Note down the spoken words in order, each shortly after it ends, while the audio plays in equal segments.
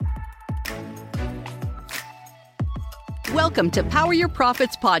Welcome to Power Your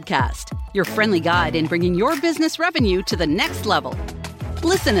Profits podcast, your friendly guide in bringing your business revenue to the next level.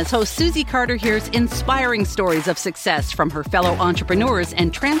 Listen as host Susie Carter hears inspiring stories of success from her fellow entrepreneurs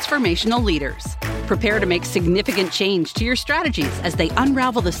and transformational leaders. Prepare to make significant change to your strategies as they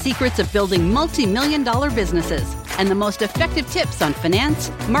unravel the secrets of building multi-million-dollar businesses and the most effective tips on finance,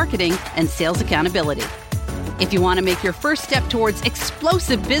 marketing, and sales accountability. If you want to make your first step towards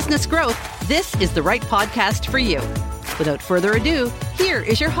explosive business growth, this is the right podcast for you. Without further ado, here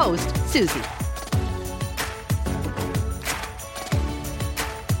is your host, Susie.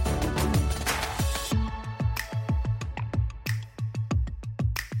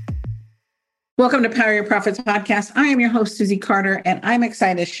 Welcome to Power Your Profits podcast. I am your host, Susie Carter, and I'm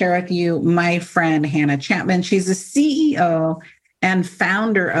excited to share with you my friend, Hannah Chapman. She's the CEO and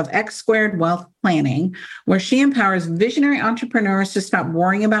founder of X Squared Wealth Planning, where she empowers visionary entrepreneurs to stop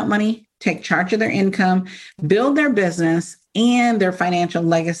worrying about money, take charge of their income, build their business and their financial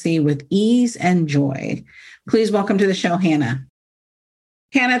legacy with ease and joy. Please welcome to the show, Hannah.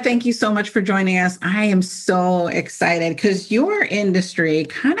 Hannah, thank you so much for joining us. I am so excited because your industry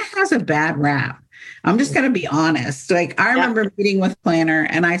kind of has a bad rap. I'm just going to be honest. I remember meeting with Planner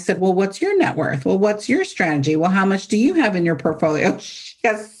and I said, well, what's your net worth? Well, what's your strategy? Well, how much do you have in your portfolio? She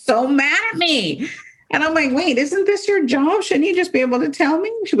got so mad at me. And I'm like, wait, isn't this your job? Shouldn't you just be able to tell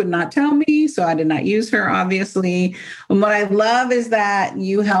me? She would not tell me. So I did not use her, obviously. And what I love is that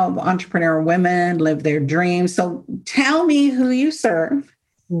you help entrepreneur women live their dreams. So tell me who you serve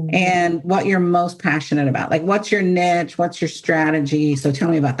and what you're most passionate about. Like, what's your niche? What's your strategy? So tell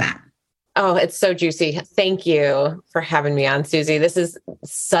me about that. Oh, it's so juicy. Thank you for having me on, Susie. This is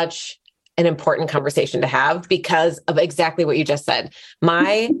such an important conversation to have because of exactly what you just said.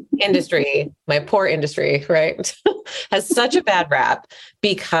 My industry, my poor industry, right, has such a bad rap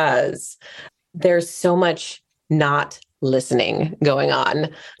because there's so much not listening going on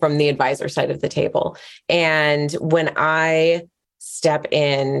from the advisor side of the table. And when I step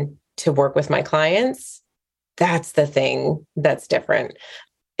in to work with my clients, that's the thing that's different.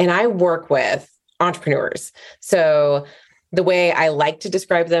 And I work with entrepreneurs. So the way I like to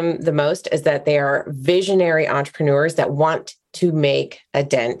describe them the most is that they are visionary entrepreneurs that want to make a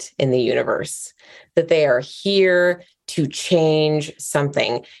dent in the universe, that they are here to change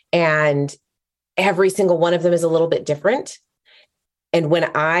something. And every single one of them is a little bit different. And when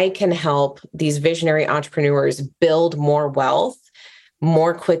I can help these visionary entrepreneurs build more wealth,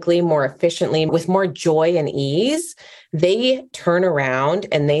 more quickly, more efficiently, with more joy and ease, they turn around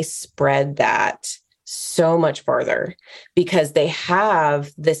and they spread that so much farther because they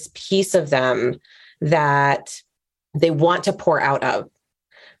have this piece of them that they want to pour out of,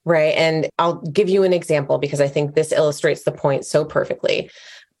 right? And I'll give you an example because I think this illustrates the point so perfectly.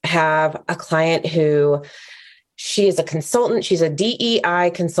 I have a client who she is a consultant. She's a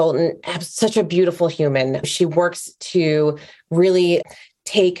DEI consultant, such a beautiful human. She works to really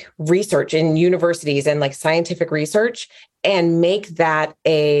take research in universities and like scientific research and make that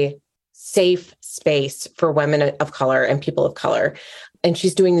a safe space for women of color and people of color. And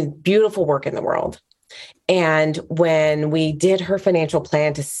she's doing beautiful work in the world. And when we did her financial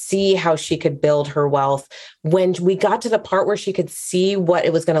plan to see how she could build her wealth, when we got to the part where she could see what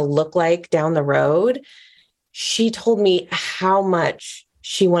it was going to look like down the road, she told me how much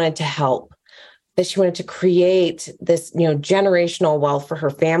she wanted to help, that she wanted to create this, generational wealth for her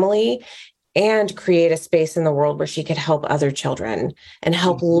family and create a space in the world where she could help other children and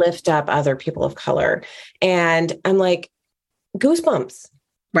help lift up other people of color. And I'm like, goosebumps.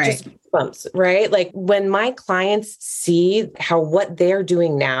 Right. Just goosebumps, right? Like when my clients see what they're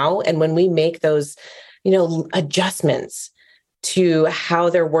doing now, and when we make those, adjustments to how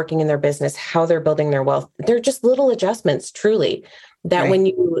they're working in their business, how they're building their wealth, they're just little adjustments, truly, that when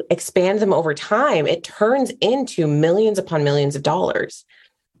you expand them over time, it turns into millions upon millions of dollars.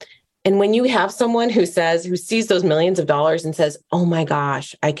 And when you have someone who sees those millions of dollars and says, oh my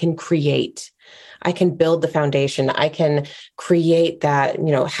gosh, I can build the foundation. I can create that,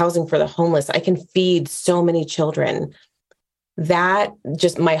 housing for the homeless. I can feed so many children. That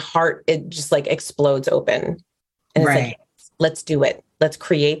just, my heart, it just like explodes open. And it's like, let's do it. Let's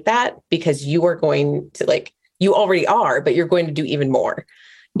create that because you are going to you already are, but you're going to do even more.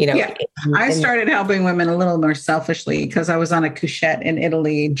 Yeah. I started helping women a little more selfishly because I was on a couchette in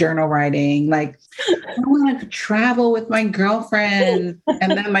Italy, journal writing. Like, I want to travel with my girlfriend.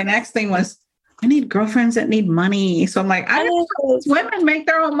 And then my next thing was, I need girlfriends that need money. So I'm like, I don't know, women make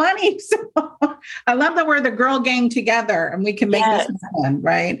their own money. So I love that we're the girl gang together and we can make this happen,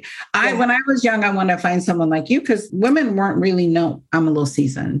 right? When I was young, I wanted to find someone like you because women weren't really known. I'm a little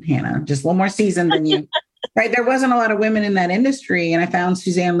seasoned, Hannah, just a little more seasoned than you. Right. There wasn't a lot of women in that industry. And I found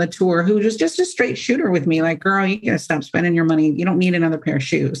Suzanne Latour, who was just a straight shooter with me. Like, girl, you got to stop spending your money. You don't need another pair of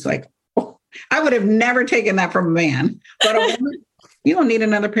shoes. Like, I would have never taken that from a man. But a woman, you don't need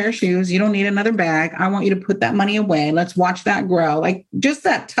another pair of shoes. You don't need another bag. I want you to put that money away. Let's watch that grow. Like, just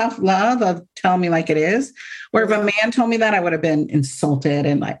that tough love of tell me like it is. Where if a man told me that, I would have been insulted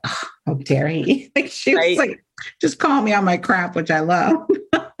and like, oh, how dare he? Like, she was like, just call me on my crap, which I love.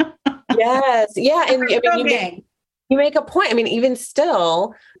 Yes. Yeah. And I mean, you make a point. I mean, even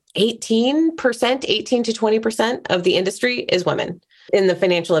still, 18% to 20% of the industry is women in the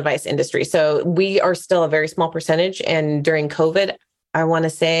financial advice industry. So we are still a very small percentage. And during COVID, I want to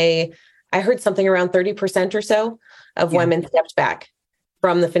say, I heard something around 30% or so of women stepped back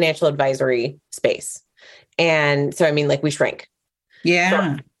from the financial advisory space. And so, I mean, like we shrank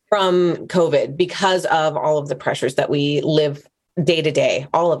from COVID because of all of the pressures that we live day to day,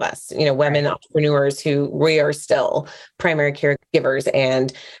 all of us, women entrepreneurs who we are still primary caregivers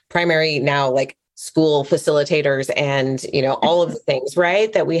and primary now like school facilitators and, all of the things,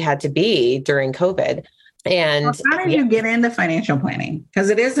 right, that we had to be during COVID. And how did you get into financial planning? Because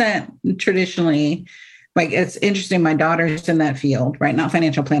it isn't traditionally like, it's interesting. My daughter's in that field, right? Not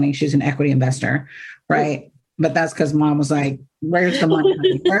financial planning. She's an equity investor, right? But that's because mom was like, where's the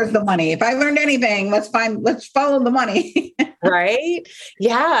money? Where's the money? If I learned anything, let's follow the money. Right.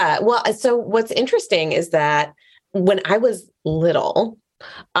 Yeah. Well, so what's interesting is that when I was little,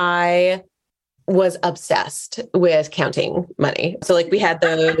 I was obsessed with counting money. So like we had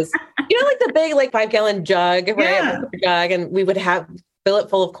those, like the big, like 5-gallon jug, right? Jug, and we would fill it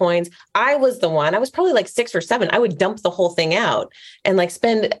full of coins. I was probably like 6 or 7. I would dump the whole thing out and like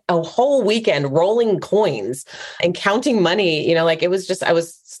spend a whole weekend rolling coins and counting money. Like it was just, I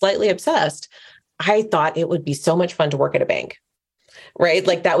was slightly obsessed. I thought it would be so much fun to work at a bank, right?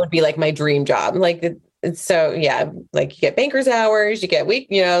 Like that would be like my dream job. Like, so yeah, like you get banker's hours, you get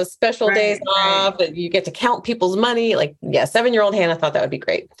special days off, and you get to count people's money. Like, 7-year-old Hannah thought that would be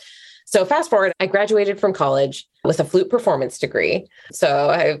great. So fast forward, I graduated from college with a flute performance degree. So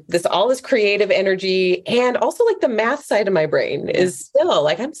I have all this creative energy, and also like the math side of my brain is still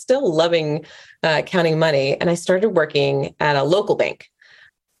like, I'm still loving counting money. And I started working at a local bank.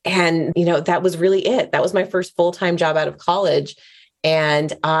 And, that was really it. That was my first full-time job out of college.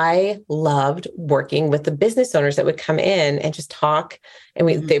 And I loved working with the business owners that would come in and just talk. And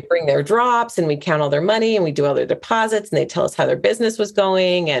they bring their drops and we'd count all their money and we'd do all their deposits and they'd tell us how their business was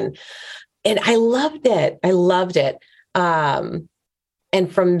going. And I loved it. I loved it. And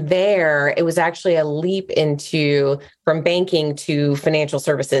from there, it was actually a leap from banking to financial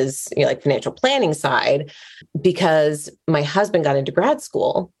services, like financial planning side, because my husband got into grad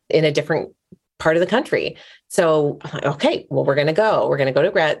school in a different part of the country. So I'm like, okay, well, he's going to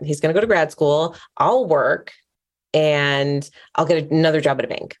go to grad school. I'll work and I'll get another job at a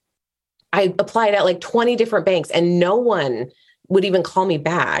bank. I applied at like 20 different banks and no one would even call me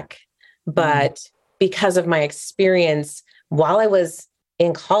back. But because of my experience while I was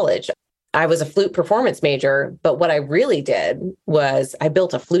in college, I was a flute performance major, but what I really did was I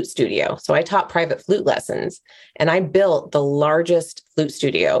built a flute studio. So I taught private flute lessons and I built the largest flute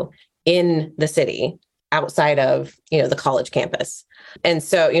studio in the city outside of, the college campus. And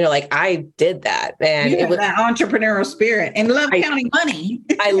so, like I did that, and it was that entrepreneurial spirit and counting money.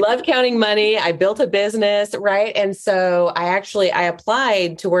 I love counting money. I built a business. Right. And so I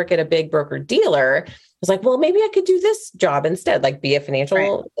applied to work at a big broker dealer. I was like, well, maybe I could do this job instead, like be a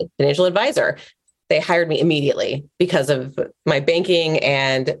financial advisor. They hired me immediately because of my banking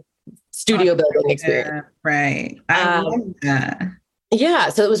and studio building experience. Right. I love that. Yeah.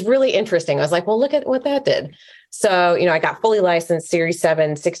 So it was really interesting. I was like, well, look at what that did. So, I got fully licensed, Series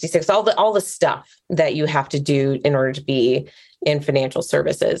 7, 66, all the stuff that you have to do in order to be in financial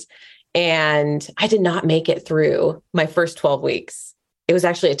services. And I did not make it through my first 12 weeks. It was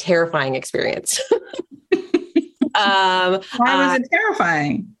actually a terrifying experience. Why was it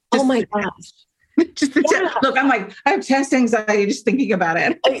terrifying? Oh my gosh. Look, I'm like, I have chest anxiety just thinking about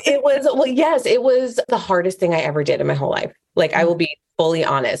it. It was the hardest thing I ever did in my whole life. Like, I will be fully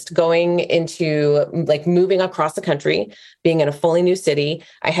honest, going into like moving across the country, being in a fully new city,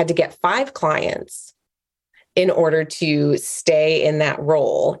 I had to get 5 clients in order to stay in that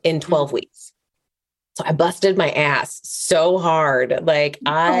role in 12 weeks. So I busted my ass so hard. Like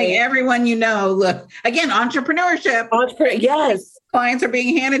everyone, look, again, entrepreneurship. Yes. Clients are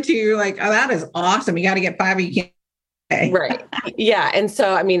being handed to you like, oh, that is awesome. You got to get 5 you can't. Right. Yeah. And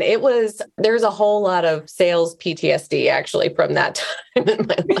so, there's a whole lot of sales PTSD actually from that time in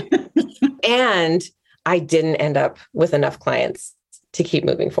my life. And I didn't end up with enough clients to keep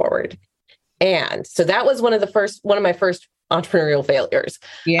moving forward. And so that was one of my first entrepreneurial failures.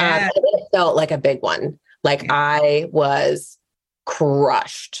 Yeah. It felt like a big one. Like I was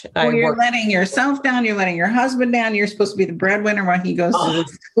crushed. Well, you're letting yourself down. You're letting your husband down. You're supposed to be the breadwinner while he goes to the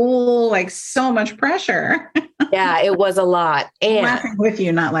school. Like so much pressure. Yeah, it was a lot. And I'm laughing with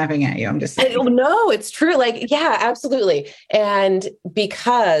you, not laughing at you. I'm just saying. No, it's true. Like, yeah, absolutely. And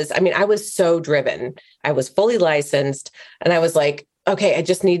because, I mean, I was so driven. I was fully licensed and I was like, okay, I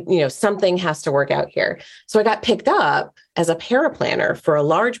just need, something has to work out here. So I got picked up as a paraplanner for a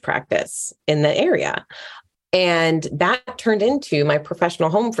large practice in the area. And that turned into my professional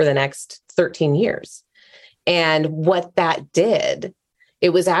home for the next 13 years. And what that did,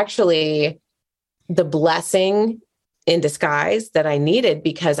 it was actually the blessing in disguise that I needed,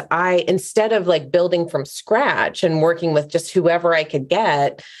 because instead of like building from scratch and working with just whoever I could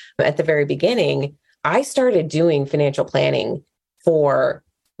get at the very beginning, I started doing financial planning for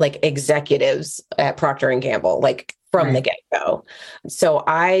like executives at Procter and Gamble, like from the get-go. So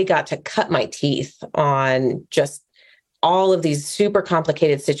I got to cut my teeth on just all of these super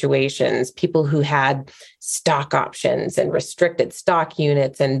complicated situations, people who had stock options and restricted stock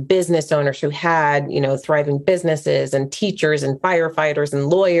units and business owners who had, thriving businesses and teachers and firefighters and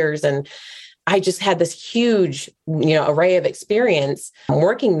lawyers. And I just had this huge, array of experience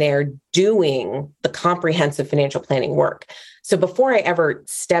working there doing the comprehensive financial planning work. So before I ever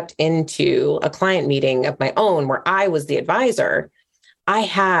stepped into a client meeting of my own where I was the advisor, I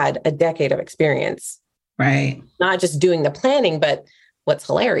had a decade of experience. Right. Not just doing the planning, but what's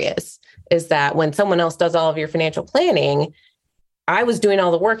hilarious is that when someone else does all of your financial planning, I was doing all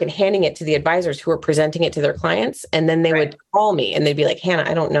the work and handing it to the advisors who were presenting it to their clients. And then they would call me and they'd be like, Hannah,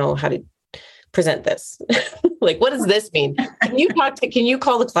 I don't know how to present this. Like, what does this mean? Can you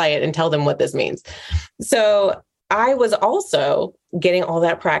call the client and tell them what this means? So I was also getting all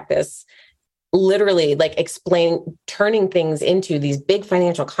that practice, literally like turning things into these big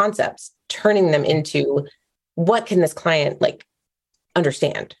financial concepts, turning them into what can this client like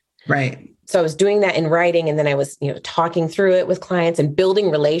understand? Right. So I was doing that in writing, and then I was, talking through it with clients and building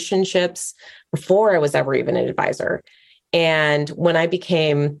relationships before I was ever even an advisor. And when I got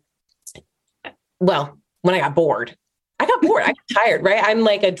bored, I got tired, right? I'm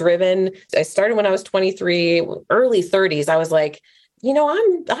like I started when I was 23, early 30s. I was like,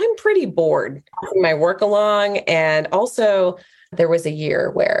 I'm pretty bored moving my work along. And also there was a year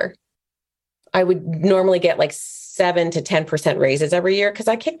where I would normally get like 7 to 10% raises every year because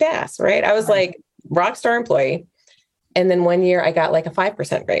I kicked ass, right? I was like rock star employee. And then one year I got like a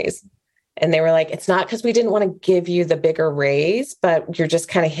 5% raise. And they were like, it's not because we didn't want to give you the bigger raise, but you're just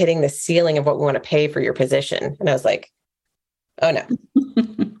kind of hitting the ceiling of what we want to pay for your position. And I was like, oh no.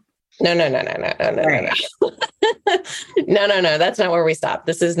 No. No. That's not where we stop.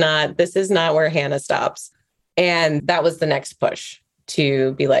 This is not where Hannah stops. And that was the next push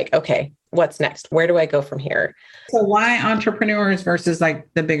to be like, okay, what's next? Where do I go from here? So why entrepreneurs versus like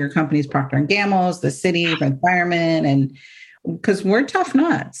the bigger companies, Procter and Gamble's, the city, the environment, and because we're tough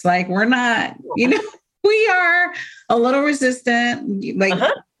nuts. Like we're not, we are a little resistant. Like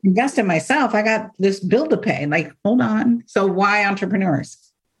invest in myself. I got this bill to pay. Like, hold on. So why entrepreneurs?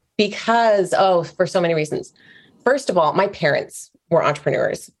 Because, for so many reasons. First of all, my parents were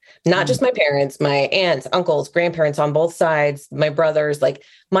entrepreneurs, not just my parents, my aunts, uncles, grandparents on both sides, my brothers, like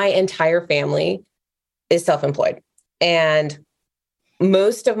my entire family is self-employed. And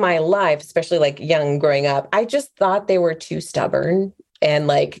most of my life, especially like young growing up, I just thought they were too stubborn and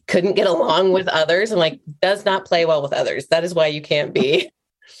like couldn't get along with others and like does not play well with others. That is why you can't be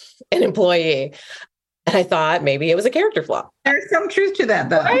an employee. And I thought maybe it was a character flaw. There's some truth to that,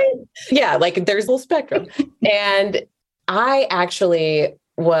 though. Right? Yeah, like there's a whole spectrum. And I actually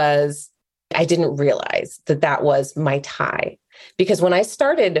I didn't realize that was my tie. Because when I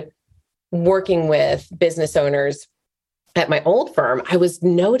started working with business owners at my old firm, I was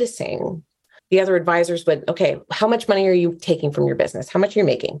noticing the other advisors would, okay, how much money are you taking from your business? How much are you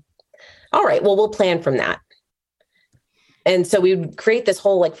making? All right, well, we'll plan from that. And so we would create this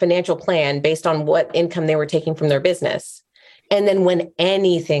whole like financial plan based on what income they were taking from their business. And then when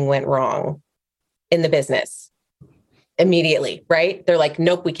anything went wrong in the business, immediately, right? They're like,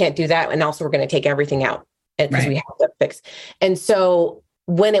 nope, we can't do that. And also we're going to take everything out because we have to fix. And so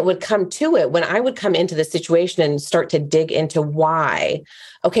when it would come to it, when I would come into the situation and start to dig into why,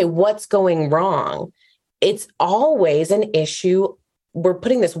 okay, what's going wrong? It's always an issue. We're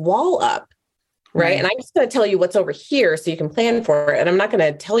putting this wall up. Right. And I'm just going to tell you what's over here so you can plan for it. And I'm not going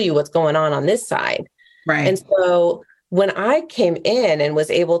to tell you what's going on this side. Right. And so when I came in and was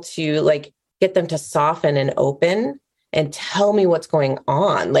able to like get them to soften and open and tell me what's going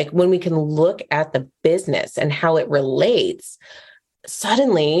on. Like when we can look at the business and how it relates,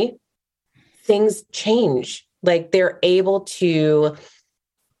 suddenly things change. Like they're able to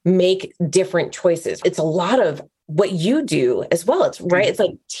make different choices. It's a lot of what you do as well. It's right. It's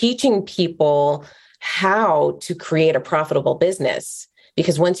like teaching people how to create a profitable business,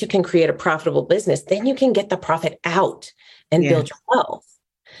 because once you can create a profitable business, then you can get the profit out and build your wealth.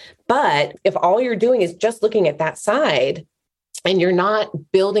 But if all you're doing is just looking at that side and you're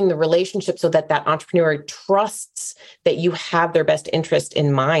not building the relationship so that that entrepreneur trusts that you have their best interest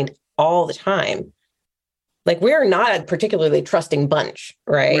in mind all the time, like we're not a particularly trusting bunch,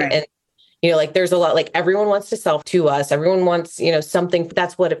 right? And, like there's a lot, like everyone wants to sell to us. Everyone wants, something.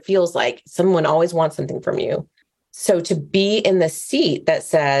 That's what it feels like. Someone always wants something from you. So to be in the seat that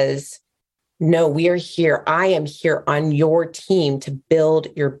says, no, we are here. I am here on your team to build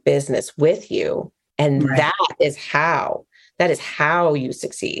your business with you. And that is how you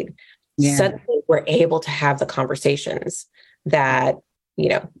succeed. Suddenly we're able to have the conversations that,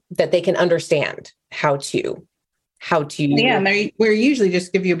 that they can understand how to. We usually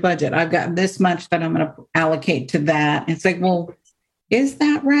just give you a budget. I've got this much that I'm going to allocate to that. It's like, well, is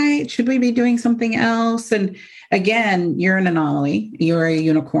that right? Should we be doing something else? And again, you're an anomaly. You're a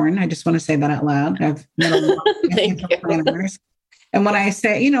unicorn. I just want to say that out loud. I've met a lot of planners. And when I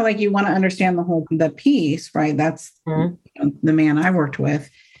say, like you want to understand the piece, right? That's the man I worked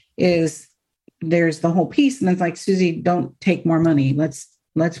with is there's the whole piece. And it's like, Susie, don't take more money. Let's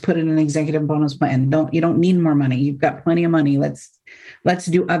put in an executive bonus plan. You don't need more money. You've got plenty of money. Let's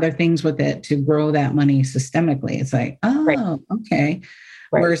do other things with it to grow that money systemically. It's like, okay.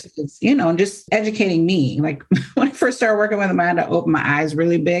 Whereas it's, just educating me. Like when I first started working with him, I had to open my eyes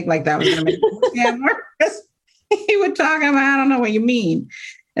really big. Like that was going to make me understand more because he would talk about, I don't know what you mean.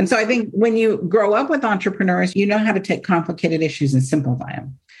 And so I think when you grow up with entrepreneurs, you know how to take complicated issues and simplify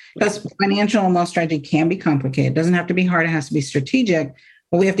them. Because financial and wealth strategy can be complicated. It doesn't have to be hard. It has to be strategic.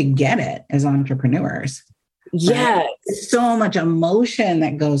 But we have to get it as entrepreneurs. Yeah. Right? There's so much emotion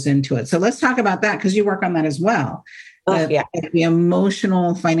that goes into it. So let's talk about that because you work on that as well. The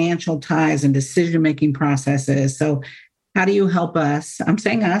emotional, financial ties and decision-making processes. So how do you help us? I'm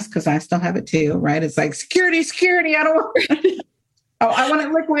saying us because I still have it too, right? It's like security. I don't want I want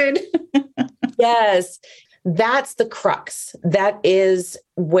it liquid. Yes. That's the crux. That is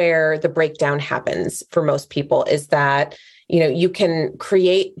where the breakdown happens for most people is that, you can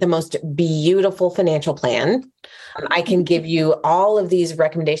create the most beautiful financial plan. I can give you all of these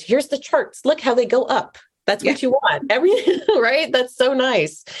recommendations. Here's the charts. Look how they go up. That's what you want. Everything, right? That's so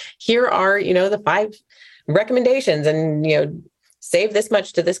nice. Here are, the 5 recommendations and, save this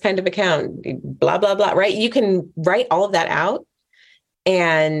much to this kind of account, blah, blah, blah, right? You can write all of that out.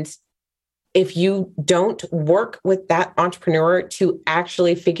 And if you don't work with that entrepreneur to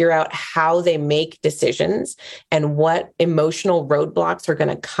actually figure out how they make decisions and what emotional roadblocks are going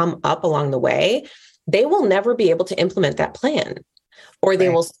to come up along the way, they will never be able to implement that plan, or they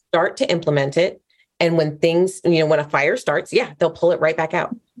will start to implement it. And when things, when a fire starts, they'll pull it right back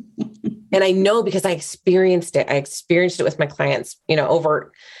out. And I know because I experienced it. I experienced it with my clients,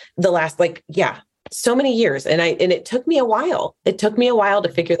 over the last, so many years. And it took me a while. It took me a while to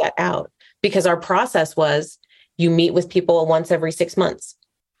figure that out. Because our process was you meet with people once every 6 months.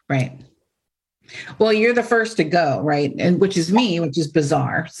 Right. Well, you're the first to go, right? And which is me, which is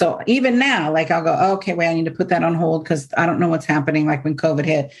bizarre. So even now, like I'll go, okay, wait, I need to put that on hold because I don't know what's happening. Like when COVID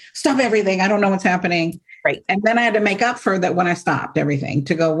hit, stop everything. I don't know what's happening. Right. And then I had to make up for that when I stopped everything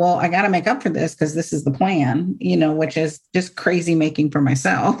to go, well, I got to make up for this because this is the plan, which is just crazy making for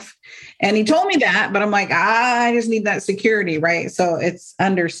myself. And he told me that, but I'm like, I just need that security. Right. So it's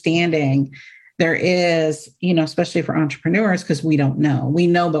understanding there is, especially for entrepreneurs, because we don't know. We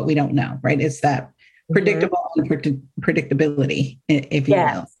know, but we don't know. Right. It's that predictable predictability, if you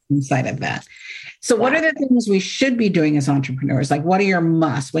will, inside of that. So what are the things we should be doing as entrepreneurs? Like, what are your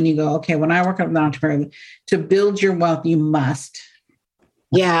musts when you go, okay, when I work with an entrepreneur, to build your wealth, you must?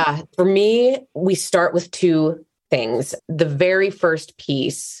 Yeah. For me, we start with 2 things. The very first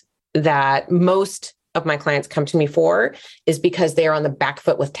piece that most of my clients come to me for is because they are on the back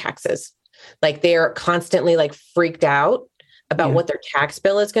foot with taxes. Like they're constantly freaked out about what their tax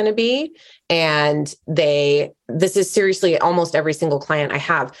bill is going to be. And this is seriously almost every single client I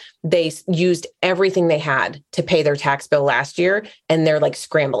have. They used everything they had to pay their tax bill last year. And they're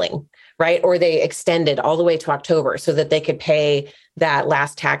scrambling, right? Or they extended all the way to October so that they could pay that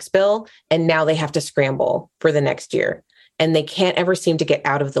last tax bill. And now they have to scramble for the next year. And they can't ever seem to get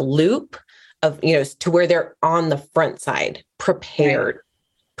out of the loop of, to where they're on the front side, prepared.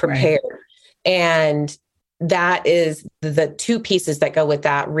 Right. And that is the two pieces that go with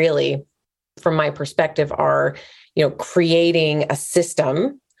that, really, from my perspective, are, creating a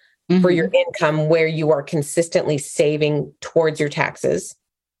system for your income where you are consistently saving towards your taxes,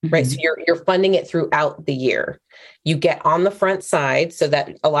 right? So you're funding it throughout the year. You get on the front side, so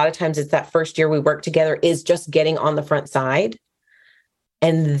that a lot of times it's that first year we work together is just getting on the front side.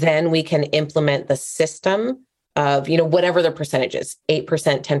 And then we can implement the system of, whatever the percentage is, 8%,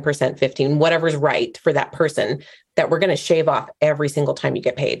 10%, 15, whatever's right for that person, that we're going to shave off every single time you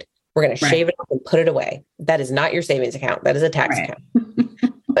get paid. We're going to shave it off and put it away. That is not your savings account. That is a tax account.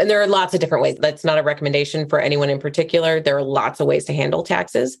 And there are lots of different ways. That's not a recommendation for anyone in particular. There are lots of ways to handle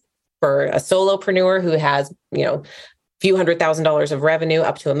taxes. For a solopreneur who has, few $100,000s of revenue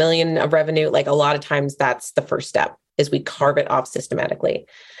up to $1 million of revenue, like a lot of times that's the first step, is we carve it off systematically.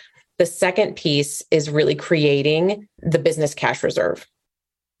 The second piece is really creating the business cash reserve.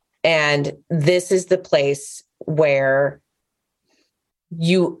 And this is the place where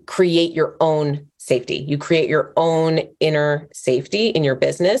you create your own safety. You create your own inner safety in your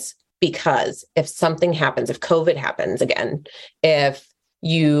business, because if something happens, if COVID happens again, if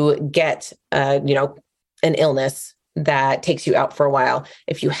you get, an illness that takes you out for a while,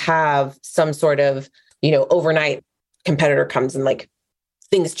 if you have some sort of, overnight competitor comes and like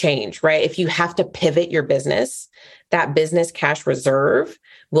things change, right? If you have to pivot your business, that business cash reserve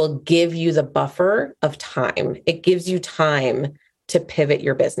will give you the buffer of time. It gives you time to pivot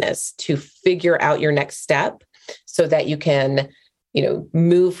your business, to figure out your next step so that you can,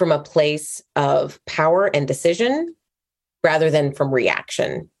 move from a place of power and decision rather than from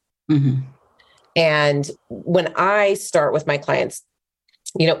reaction. And when I start with my clients,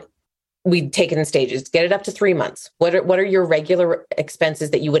 we take it in stages, get it up to 3 months. What are your regular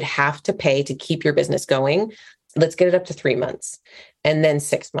expenses that you would have to pay to keep your business going? Let's get it up to 3 months, and then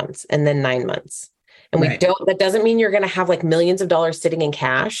 6 months, and then 9 months. And that doesn't mean you're going to have like millions of dollars sitting in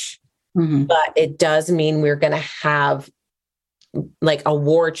cash, but it does mean we're going to have like a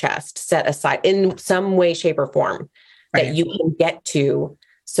war chest set aside in some way, shape, or form that you can get to,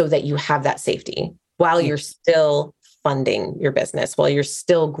 so that you have that safety while you're still funding your business, while you're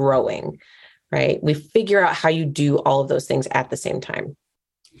still growing, right? We figure out how you do all of those things at the same time.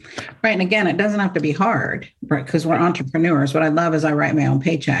 Right. And again, it doesn't have to be hard, right? Because we're entrepreneurs. What I love is I write my own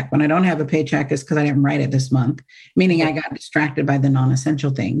paycheck. When I don't have a paycheck, it's because I didn't write it this month, meaning I got distracted by the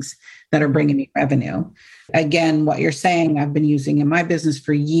non-essential things that are bringing me revenue. Again, what you're saying, I've been using in my business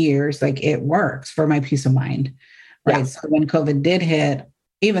for years, like it works for my peace of mind, right? Yeah. So when COVID did hit,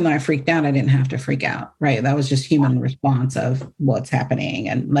 even though I freaked out, I didn't have to freak out, right? That was just human response of what's happening.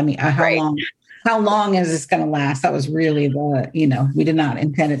 And how long is this going to last? That was really we did not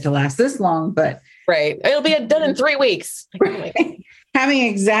intend it to last this long, but. Right. It'll be done in 3 weeks. Right. Having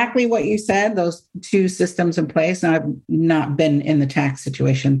exactly what you said, those two systems in place. And I've not been in the tax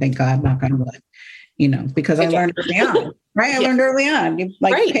situation, thank God, knock on wood, because I learned early on, right? I learned early on, you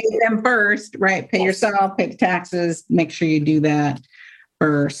pay them first, right? Pay yourself, pay the taxes, make sure you do that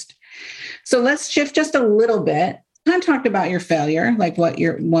first. So let's shift just a little bit. Kind of talked about your failure, like what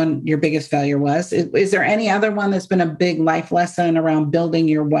your biggest failure was. Is there any other one that's been a big life lesson around building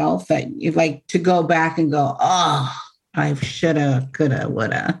your wealth that you'd like to go back and go, oh, I shoulda, coulda,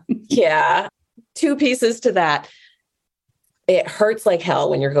 woulda? Yeah. 2 pieces to that. It hurts like hell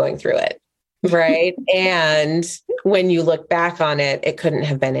when you're going through it, right? And when you look back on it, it couldn't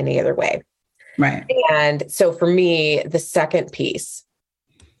have been any other way. Right. And so for me, the second piece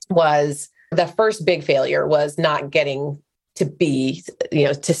was, the first big failure was not getting to be,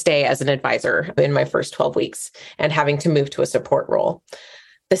 to stay as an advisor in my first 12 weeks and having to move to a support role.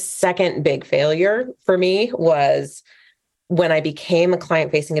 The second big failure for me was when I became a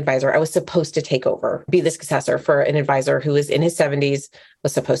client-facing advisor. I was supposed to take over, be the successor for an advisor who is in his 70s,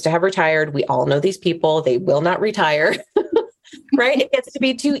 was supposed to have retired. We all know these people. They will not retire, right? It gets to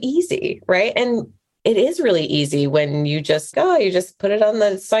be too easy, right? And it is really easy when you just put it on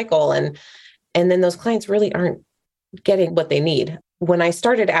the cycle, and then those clients really aren't getting what they need. When I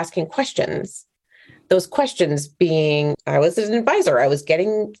started asking questions, those questions being, I was an advisor, I was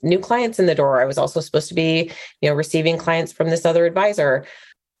getting new clients in the door. I was also supposed to be, receiving clients from this other advisor.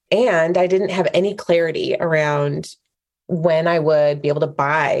 And I didn't have any clarity around when I would be able to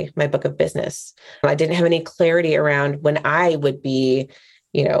buy my book of business. I didn't have any clarity around when I would be,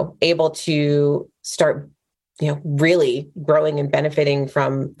 able to start, really growing and benefiting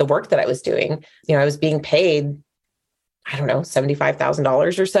from the work that I was doing. I was being paid, I don't know,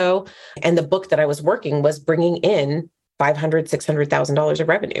 $75,000 or so. And the book that I was working was bringing in $500,000, $600,000 of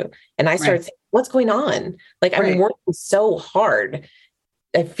revenue. And I started saying, what's going on? Like, I'm working so hard.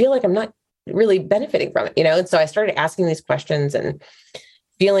 I feel like I'm not really benefiting from it, And so I started asking these questions and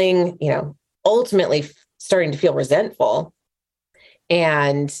feeling, ultimately starting to feel resentful.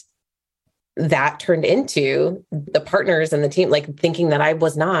 And that turned into the partners and the team, like thinking that I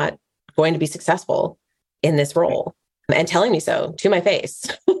was not going to be successful in this role and telling me so to my face.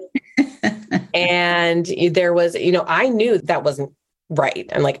 And there was, I knew that wasn't right.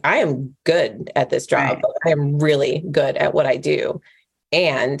 I'm like, I am good at this job. Right. I am really good at what I do.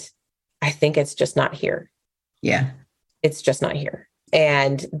 And I think it's just not here. Yeah. It's just not here.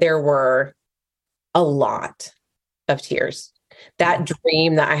 And there were a lot of tears. That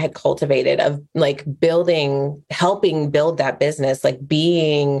dream that I had cultivated of like helping build that business, like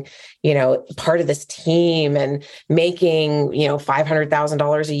being, part of this team and making,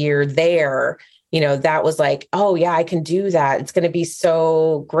 $500,000 a year there, that was like, oh yeah, I can do that. It's going to be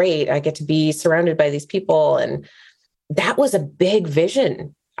so great. I get to be surrounded by these people. And that was a big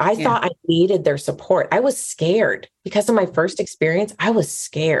vision. I thought I needed their support. I was scared because of my first experience. I was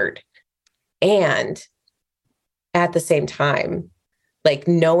scared. And at the same time, like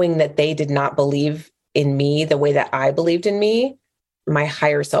knowing that they did not believe in me the way that I believed in me, my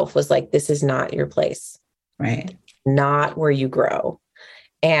higher self was like, this is not your place. Right. Not where you grow.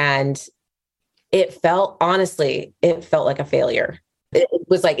 And it felt like a failure. It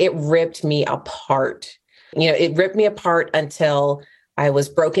was like, it ripped me apart. It ripped me apart until I was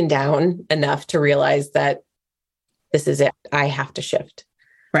broken down enough to realize that this is it. I have to shift.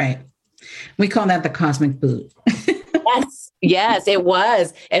 Right. We call that the cosmic boot. Yes, it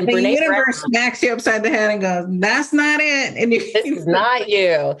was. And the Brene universe Brown smacks you upside the head and goes, that's not it. And this is not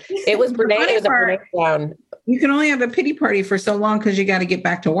you. It was Brene. It was a Brene Brown. You can only have a pity party for so long because you got to get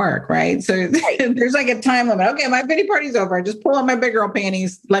back to work, right? So there's like a time limit. Okay, my pity party's over. I just pull out my big girl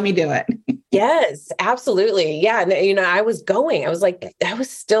panties. Let me do it. Yes, absolutely. Yeah. And, I was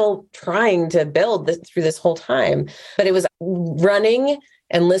still trying to build this through this whole time, but it was running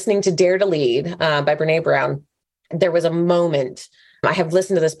and listening to Dare to Lead by Brene Brown. There was a moment, I have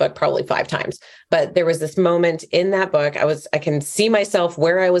listened to this book probably 5 times, but there was this moment in that book. I can see myself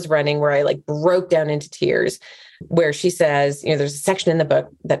where I was running, where I like broke down into tears, where she says, there's a section in the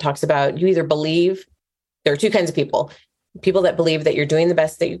book that talks about you either believe, there are 2 kinds of people that believe that you're doing the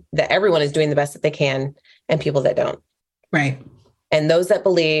best, that everyone is doing the best that they can, and people that don't. Right. And those that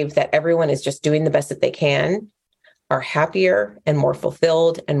believe that everyone is just doing the best that they can are happier and more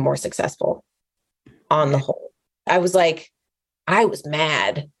fulfilled and more successful on the whole. I was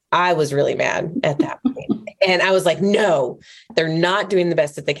mad. I was really mad at that point. And I was like, no, they're not doing the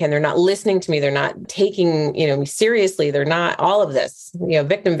best that they can. They're not listening to me. They're not taking, me seriously. They're not all of this,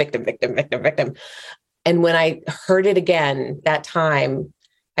 victim, victim, victim, victim, victim. And when I heard it again that time,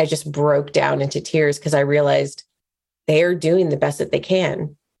 I just broke down into tears because I realized they're doing the best that they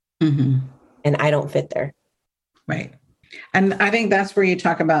can. Mm-hmm. And I don't fit there. Right. And I think that's where you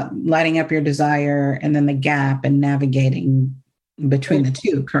talk about lighting up your desire and then the gap and navigating between the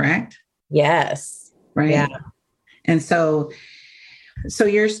two, correct? Yes. Right. Yeah. And so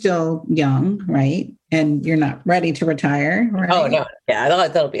you're still young, right? And you're not ready to retire, right? Oh, no. Yeah,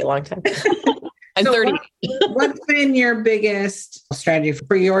 that'll be a long time. I'm 30. What's been your biggest strategy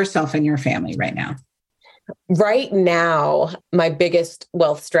for yourself and your family right now? Right now, my biggest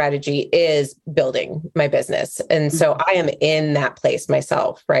wealth strategy is building my business. And so I am in that place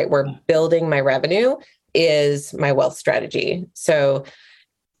myself, right? Where building my revenue is my wealth strategy. So,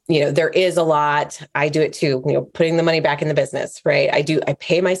 there is a lot. I do it too, putting the money back in the business, right? I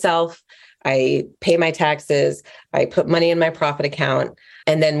pay myself, I pay my taxes, I put money in my profit account,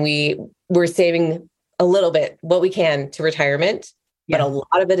 and then we're saving a little bit, what we can to retirement. But a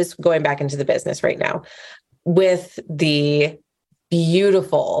lot of it is going back into the business right now with the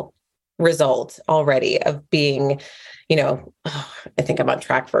beautiful result already of being, I think I'm on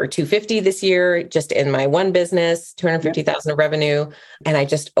track for 250 this year, just in my one business, 250,000 of revenue. And I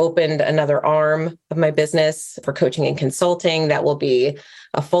just opened another arm of my business for coaching and consulting. That will be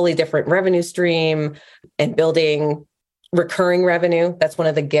a fully different revenue stream and building recurring revenue. That's one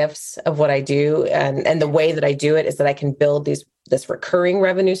of the gifts of what I do. And the way that I do it is that I can build this recurring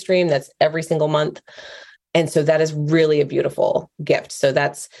revenue stream that's every single month. And so that is really a beautiful gift. So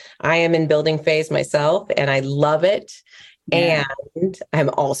I am in building phase myself and I love it. Yeah. And I'm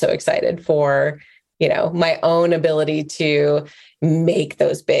also excited for, my own ability to make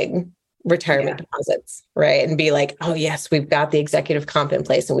those big retirement deposits, right? And be like, oh yes, we've got the executive comp in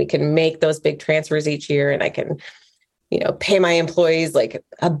place and we can make those big transfers each year. And I can, pay my employees like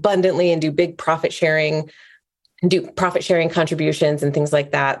abundantly and do big profit sharing contributions and things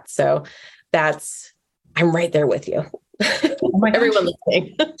like that. So I'm right there with you. Oh my Everyone gosh.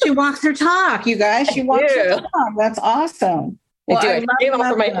 listening. She walks her talk, you guys. She walks her talk. That's awesome. I do. I love pay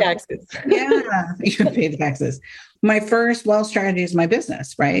off for my that. taxes. Yeah, you can pay the taxes. My first wealth strategy is my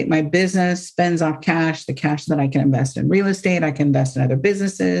business, right? My business spends off cash, the cash that I can invest in real estate, I can invest in other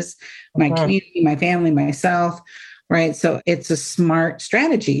businesses, my community, my family, myself, right? So it's a smart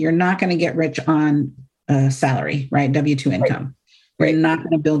strategy. You're not going to get rich on a salary, right? W-2 income. You're not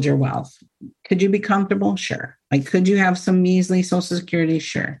going to build your wealth. Could you be comfortable? Sure. Like, could you have some measly Social Security?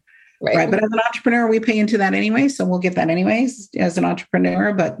 Sure. Right. But as an entrepreneur, we pay into that anyway. So we'll get that anyways as an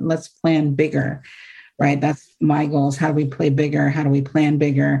entrepreneur, but let's plan bigger, right? That's my goals. How do we play bigger? How do we plan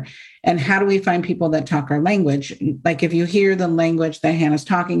bigger? And how do we find people that talk our language? Like if you hear the language that Hannah's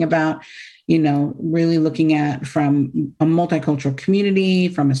talking about, you know, really looking at from a multicultural community,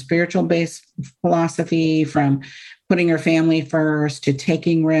 from a spiritual based philosophy, from putting your family first to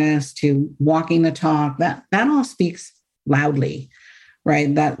taking risks, to walking the talk, that all speaks loudly.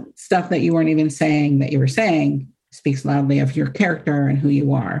 Right. That stuff that you weren't even saying that you were saying speaks loudly of your character and who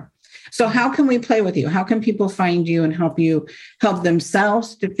you are. So how can we play with you? How can people find you and help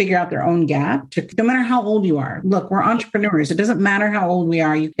themselves to figure out their own gap, no matter how old you are? Look, we're entrepreneurs. It doesn't matter how old we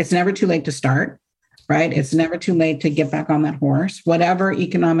are. It's never too late to start, right? It's never too late to get back on that horse. Whatever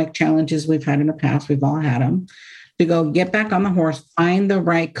economic challenges we've had in the past, we've all had them, to go get back on the horse, find the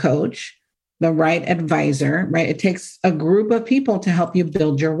right coach, the right advisor, right? It takes a group of people to help you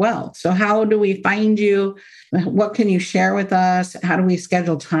build your wealth. So how do we find you? What can you share with us? How do we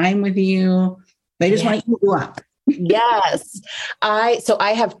schedule time with you? They just want to eat you up. Yes. So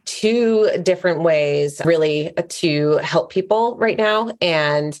I have two different ways really to help people right now.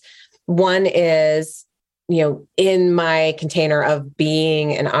 And one is, you know, in my container of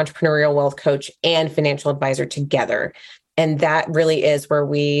being an entrepreneurial wealth coach and financial advisor together. And that really is where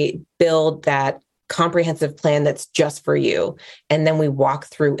we build that comprehensive plan that's just for you. And then we walk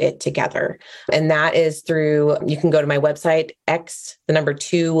through it together. And that is through, you can go to my website,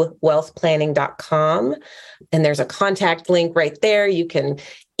 wealthplanning.com. And there's a contact link right there. You can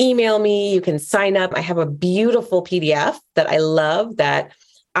email me, you can sign up. I have a beautiful PDF that I love that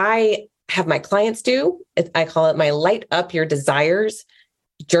I have my clients do. I call it my Light Up Your Desires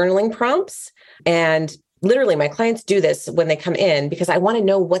journaling prompts. And literally, my clients do this when they come in because I want to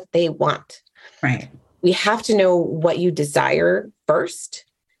know what they want. Right. We have to know what you desire first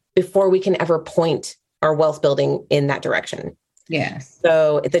before we can ever point our wealth building in that direction. Yes.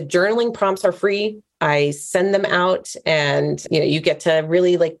 So the journaling prompts are free. I send them out and, you know, you get to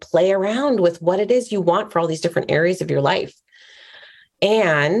really like play around with what it is you want for all these different areas of your life.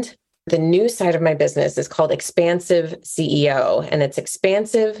 And the new side of my business is called Expansive CEO, and it's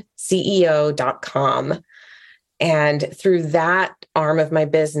expansiveceo.com. And through that arm of my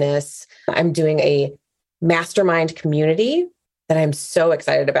business, I'm doing a mastermind community that I'm so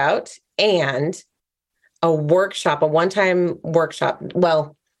excited about, and a workshop, a one-time workshop.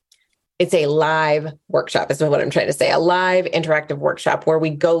 Well, it's a live workshop is what I'm trying to say, a live interactive workshop where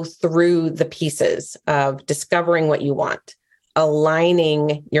we go through the pieces of discovering what you want,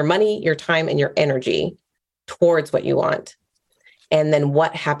 aligning your money, your time, and your energy towards what you want. And then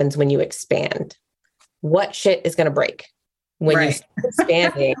what happens when you expand? What shit is going to break when you start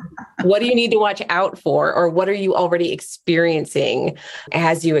expanding? What do you need to watch out for? Or what are you already experiencing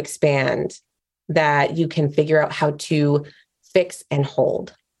as you expand that you can figure out how to fix and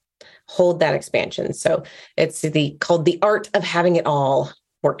hold that expansion? So it's called the Art of Having It All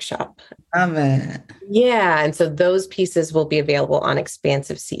workshop. Love it. Yeah. And so those pieces will be available on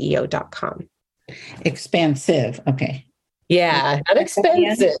expansiveceo.com. Expansive. Okay. Yeah. Not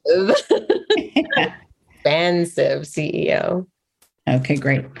expensive. Expansive CEO. Okay,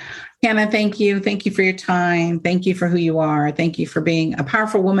 great. Hannah, thank you. Thank you for your time. Thank you for who you are. Thank you for being a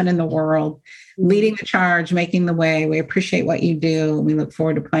powerful woman in the world, leading the charge, making the way. We appreciate what you do. We look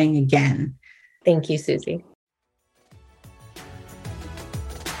forward to playing again. Thank you, Susie.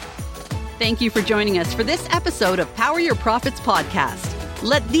 Thank you for joining us for this episode of Power Your Profits podcast.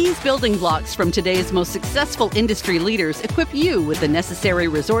 Let these building blocks from today's most successful industry leaders equip you with the necessary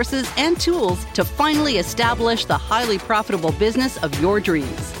resources and tools to finally establish the highly profitable business of your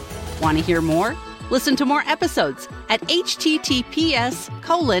dreams. Want to hear more? Listen to more episodes at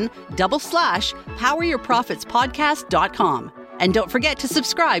https://poweryourprofitspodcast.com. And don't forget to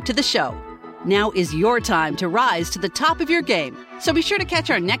subscribe to the show. Now is your time to rise to the top of your game, so be sure to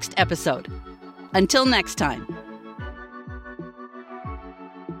catch our next episode. Until next time.